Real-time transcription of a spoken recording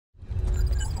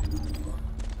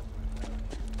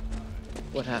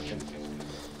What happened?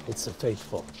 It's the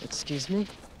faithful. Excuse me?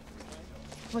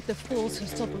 What the fools who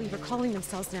still believe are calling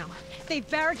themselves now. They've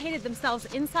barricaded themselves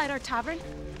inside our tavern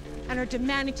and are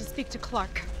demanding to speak to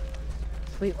Clark.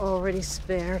 We already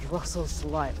spared Russell's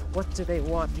life. What do they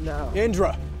want now?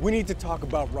 Indra, we need to talk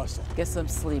about Russell. Get some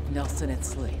sleep, Nelson and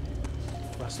Slade.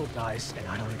 Russell dies, and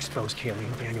I don't expose Kaylee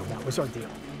and Daniel. That was our deal.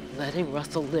 Letting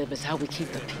Russell live is how we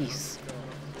keep the peace.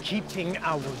 Keeping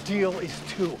our deal is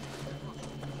too.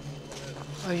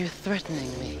 Are you threatening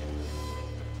me?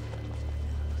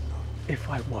 If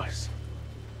I was,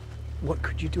 what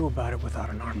could you do about it without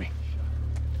an army?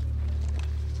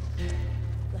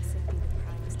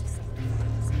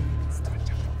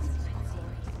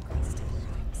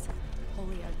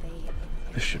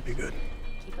 This should be good.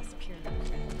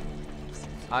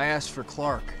 I asked for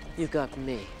Clark. You got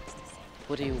me.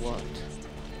 What do you want?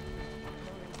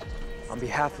 On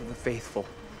behalf of the faithful,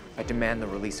 I demand the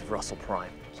release of Russell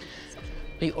Prime.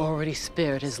 We already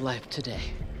spared his life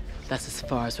today. That's as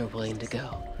far as we're willing to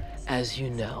go. As you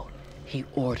know, he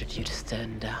ordered you to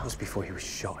stand down. That was before he was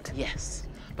shot. Yes,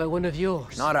 by one of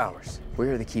yours. Not ours. We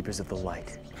are the keepers of the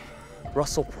light.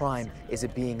 Russell Prime is a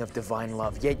being of divine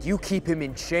love, yet you keep him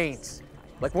in chains,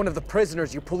 like one of the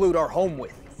prisoners you pollute our home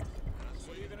with.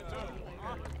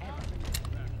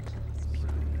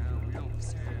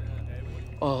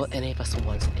 All any of us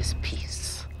wants is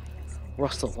peace.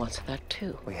 Russell wants that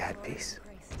too. We had peace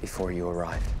before you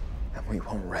arrived, and we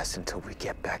won't rest until we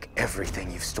get back everything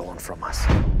you've stolen from us.